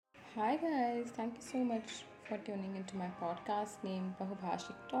Hi guys, thank you so much for tuning into my podcast named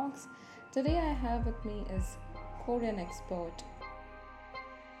Bhashik Talks. Today I have with me is Korean expert.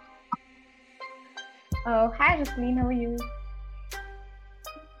 Hi, Jasleen. How are you?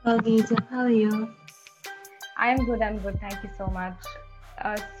 Okay, so how are you? I'm good. I'm good. Thank you so much.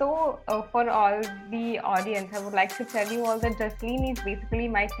 For all the audience, I would like to tell you all that Jasleen is basically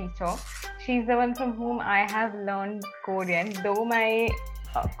my teacher. She's the one from whom I have learned Korean. Though my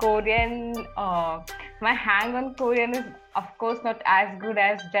hang on Korean is, of course, not as good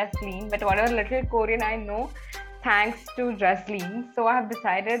as Jasleen, but whatever little Korean I know, thanks to Jasleen. So I have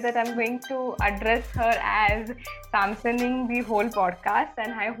decided that I'm going to address her as Samsoning the whole podcast,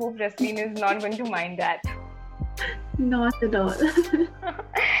 and I hope Jasleen is not going to mind that. Not at all.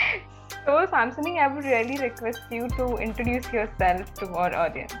 So, Samsoning, I would really request you to introduce yourself to our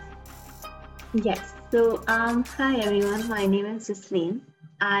audience. Yes. Hi everyone. My name is Jasleen.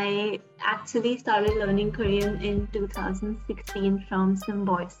 I actually started learning Korean in 2016 from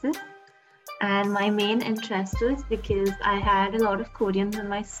Symbiosis, and my main interest was because I had a lot of Koreans in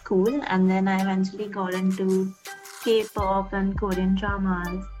my school, and then I eventually got into K-pop and Korean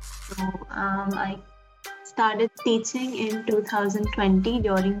dramas. I started teaching in 2020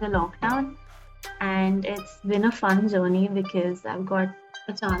 during the lockdown, and it's been a fun journey because I've got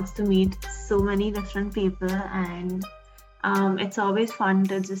a chance to meet so many different people, and it's always fun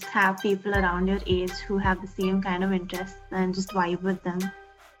to just have people around your age who have the same kind of interests and just vibe with them.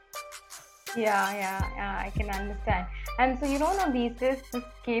 Yeah, I can understand. And so, now these days, this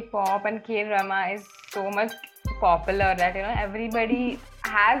K-pop and K-drama is so much popular that, everybody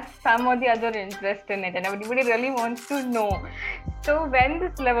has some or the other interest in it and everybody really wants to know. So, when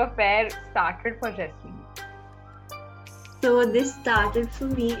this love affair started for Jasmine? So this started for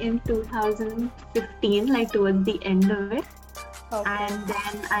me in 2015, like towards the end of it. Okay. And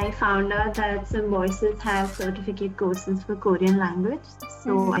then I found out that Symbiosis have certificate courses for Korean language.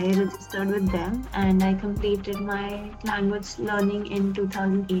 So I registered with them and I completed my language learning in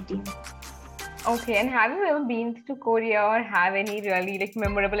 2018. Okay, and have you ever been to Korea or have any really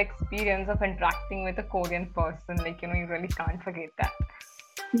memorable experience of interacting with a Korean person? You really can't forget that.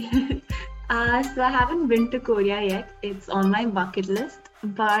 So I haven't been to Korea yet. It's on my bucket list.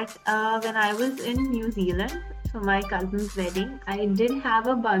 But when I was in New Zealand for my cousin's wedding, I did have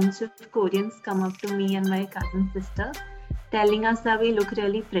a bunch of Koreans come up to me and my cousin's sister telling us that we look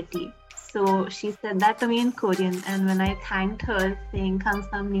really pretty. So she said that to me in Korean, and when I thanked her saying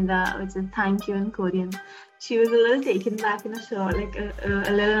 "감사합니다," which is thank you in Korean, she was a little taken back in a shock, like a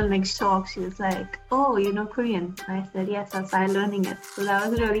little like shocked. She was like, "Oh, you know Korean?" And I said, "Yes, I started learning it." So that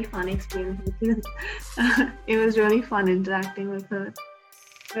was a really fun experience because it was really fun interacting with her.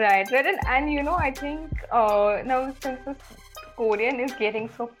 Right. And I think now since this Korean is getting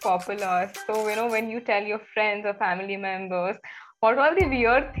so popular, so when you tell your friends or family members, what are the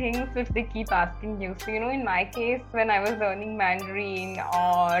weird things which they keep asking you? So, in my case, when I was learning Mandarin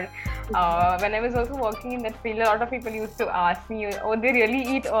or when I was also working in that field, a lot of people used to ask me, oh, they really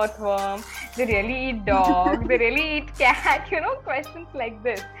eat earthworm, they really eat dog, they really eat cat, questions like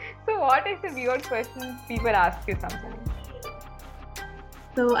this. So, what is the weird questions people ask you sometimes?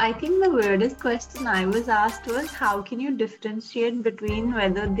 So I think the weirdest question I was asked was, how can you differentiate between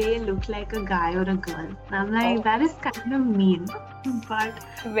whether they look like a guy or a girl? And I'm like, that is kind of mean, but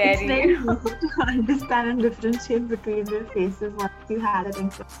it's very easy to understand and differentiate between their faces once you had it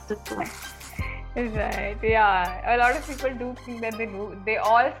in front of you. Right, yeah. A lot of people do think that they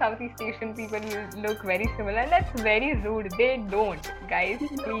all Southeast Asian people look very similar, and that's very rude. They don't, guys,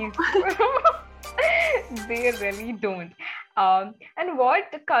 please. They really don't. And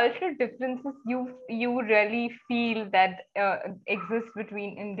what cultural differences you really feel that exist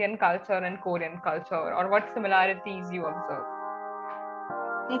between Indian culture and Korean culture, or what similarities you observe?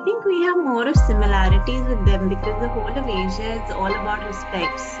 I think we have more of similarities with them because the whole of Asia is all about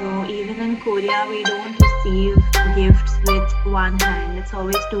respect. So even in Korea, we don't receive gifts with one hand. It's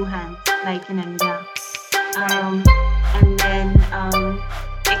always two hands, like in India. And then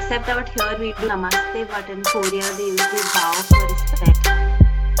except out here we do namaste, but in Korea they usually bow for respect.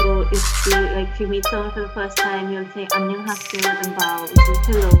 So if you meet someone for the first time, you'll say 안녕하세요 with a bow, which is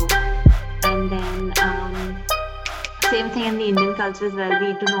hello. And then same thing in the Indian culture as well.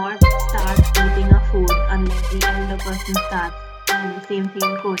 We do not start eating our food unless the elder person starts. And the same thing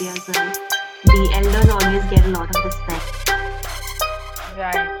in Korea as well. The elders always get a lot of respect.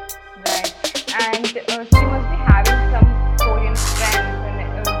 Right. And so you must be having some Korean friends. And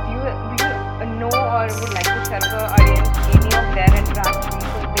do you know or would like to share with the audience any of their interactions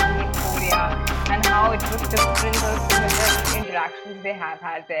with Disney in Korea and how it was different or similar interactions they have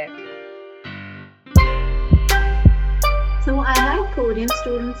had there. So I had Korean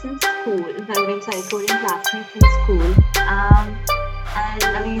students in school, Korean classmates in school. And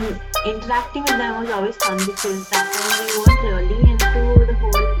I mean, interacting with them was always fun because that time we weren't really into the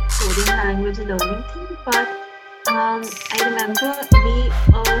whole Korean language learning thing. But I remember we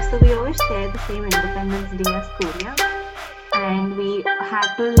always shared the same Independence Day as Korea, and we had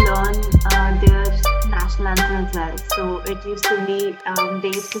to learn their national anthem as well. So it used to be they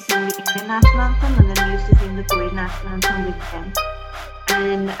used to sing the Indian national anthem, and then we used to sing the Korean national anthem with them.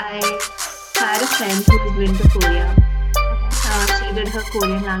 And I had a friend who was been to Korea. She did her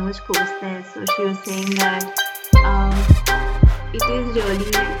Korean language course there, so she was saying that it is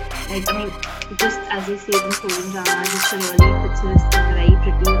really like, I mean, just as you see it in Korean dramas, it's really picturesque and very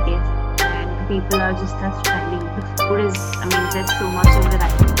pretty place, and people are just as friendly. The food is, I mean, there's so much of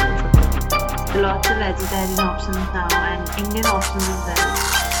variety. Lots of vegetarian options now and Indian options as well.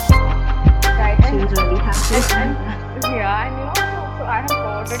 Right, She was really happy. yeah, and so I have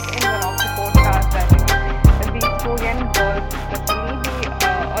heard it in one of the podcasts that these Korean girls, especially,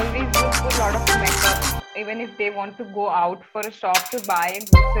 they always look for a lot of makeup. Even if they want to go out for a shop to buy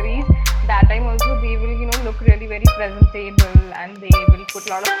groceries, that time also they will, look really very presentable and they will put a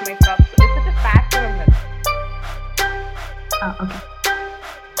lot of makeup. So is it a fact or a myth? Okay.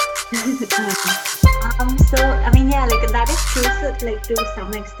 So I mean, yeah, like that is true. So, like to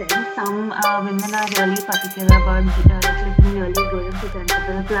some extent, some women are really particular about looking really good and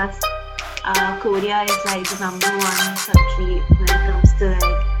presentable. Plus, Korea is like the #1 country when it comes to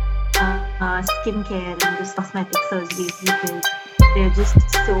like skincare and just cosmetic surgeries because they're just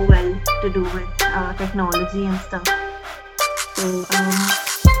so well to do with technology and stuff. So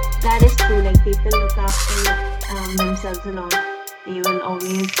that is true. Like people look after themselves a lot.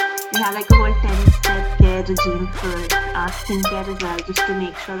 They have like a whole 10-step care regime for skincare as well, just to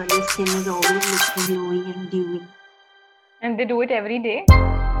make sure that their skin is always looking glowy and dewy. And they do it every day?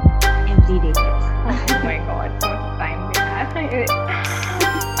 Every day, yes. Oh my god, so much time they have.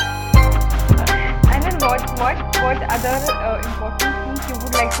 And then what other important things you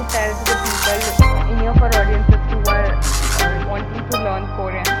would like to tell to the people in your audiences who are wanting to learn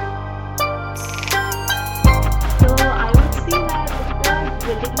Korean? So I would say that if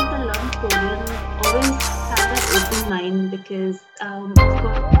you're willing to learn Korean, always have that open mind because of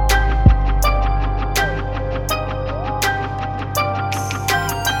course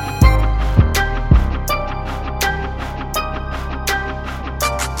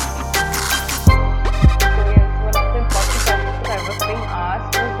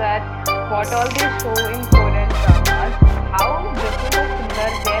what all they show in Korean dramas, how different or similar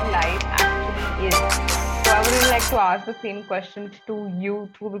their life actually is. So I would really like to ask the same question to you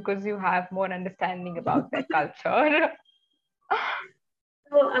too, because you have more understanding about their culture.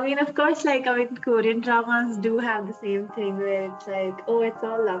 So, I mean, of course, Korean dramas do have the same thing where it's like, oh, it's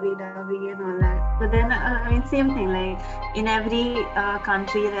all lovey-dovey and all that. But then, same thing, like in every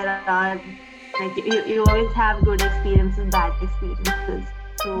country, there are, like, you always have good experiences, bad experiences.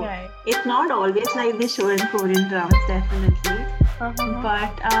 So, Right. it's not always like they show in Korean dramas, definitely.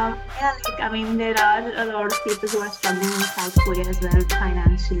 But, there are a lot of people who are struggling in South Korea as well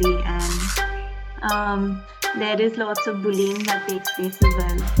financially, and there is lots of bullying that takes place as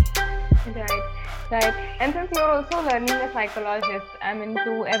well. Right. And since you're also learning a psychologist,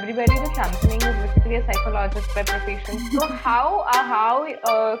 to everybody, the Shanthaning is basically a psychologist by profession. So how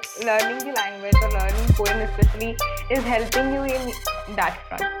learning the language or learning Korean especially is helping you in that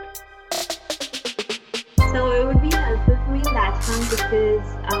front? So it would be helpful for me in that front because,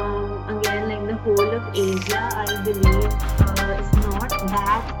 again, like the whole of Asia, I believe, is not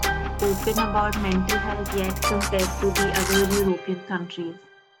that open about mental health yet compared to the other European countries.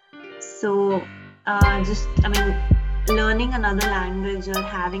 So, learning another language or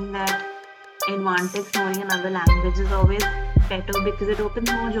having that advantage knowing another language is always better because it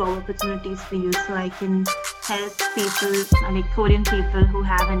opens more job opportunities for you. So I can help people, like Korean people who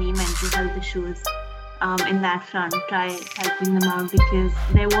have any mental health issues in that front, try helping them out because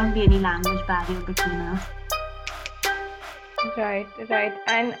there won't be any language barrier between us. Right.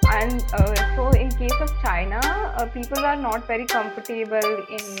 And so in case of China, people are not very comfortable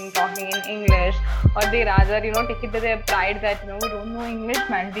in talking in English, or they rather, take it to their pride that, we don't know English,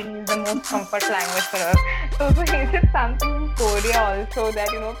 Mandarin is the most comfort language for us. So is it something in Korea also that,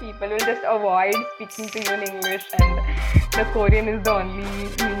 people will just avoid speaking to you in English and the Korean is the only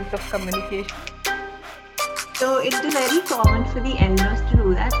means of communication? So it is very common for the elders to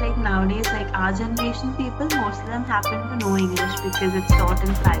do that. Like nowadays, like our generation people, most of them happen to know English because it's taught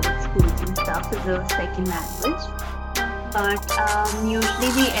in private schools and stuff as a second language. But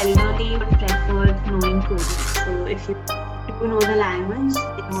usually the elderly would prefer knowing Korean. So if you know the language,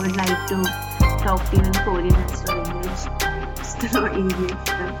 they would like to talk to you in Korean instead of English. It's a lot easier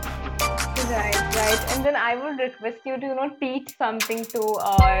for them. Right. And then I would request you to teach something to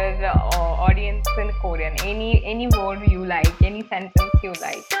our audience in Korean. Any word you like, any sentence you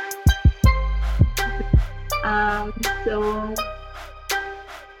like. So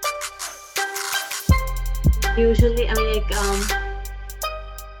usually, I mean, like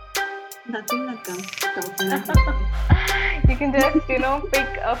nothing that comes talking. You can just pick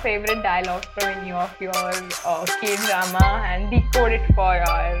a favorite dialogue from any of your K-drama and decode it for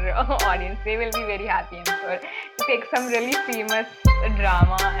our audience. They will be very happy, I'm sure. You pick some really famous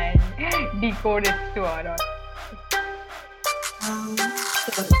drama and decode it to our audience.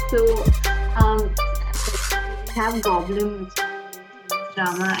 So we have Goblin, which is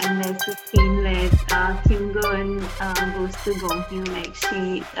drama, and there's this scene where Kim goes to Gongyu, like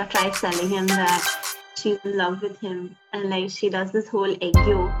she tries telling him that she's in love with him, and like she does this whole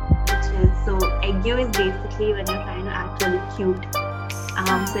egyo, egyo is basically when you're trying to act really cute.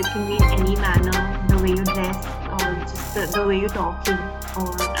 So it can be in any manner, the way you dress, or just the way you're talking,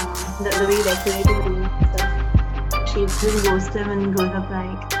 or the way you decorate your room and stuff. She just goes to him and goes up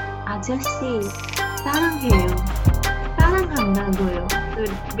like, "아저씨, 사랑해요. 사랑한다고요." So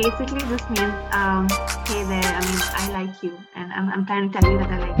it basically just means, "Hey there, I mean, I like you, and I'm trying to tell you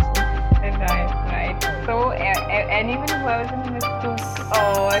that I like you." Right. So anyone who hasn't mistook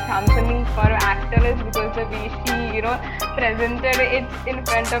Samsung for an actor is because the way she presented it in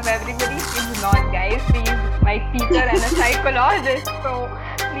front of everybody. She's not, guys. She's my teacher and a psychologist. So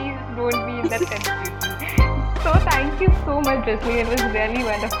please don't be in that confusion. So thank you so much, Jasleen. It was really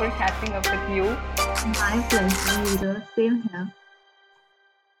wonderful catching up with you. My pleasure, Leader. Same here.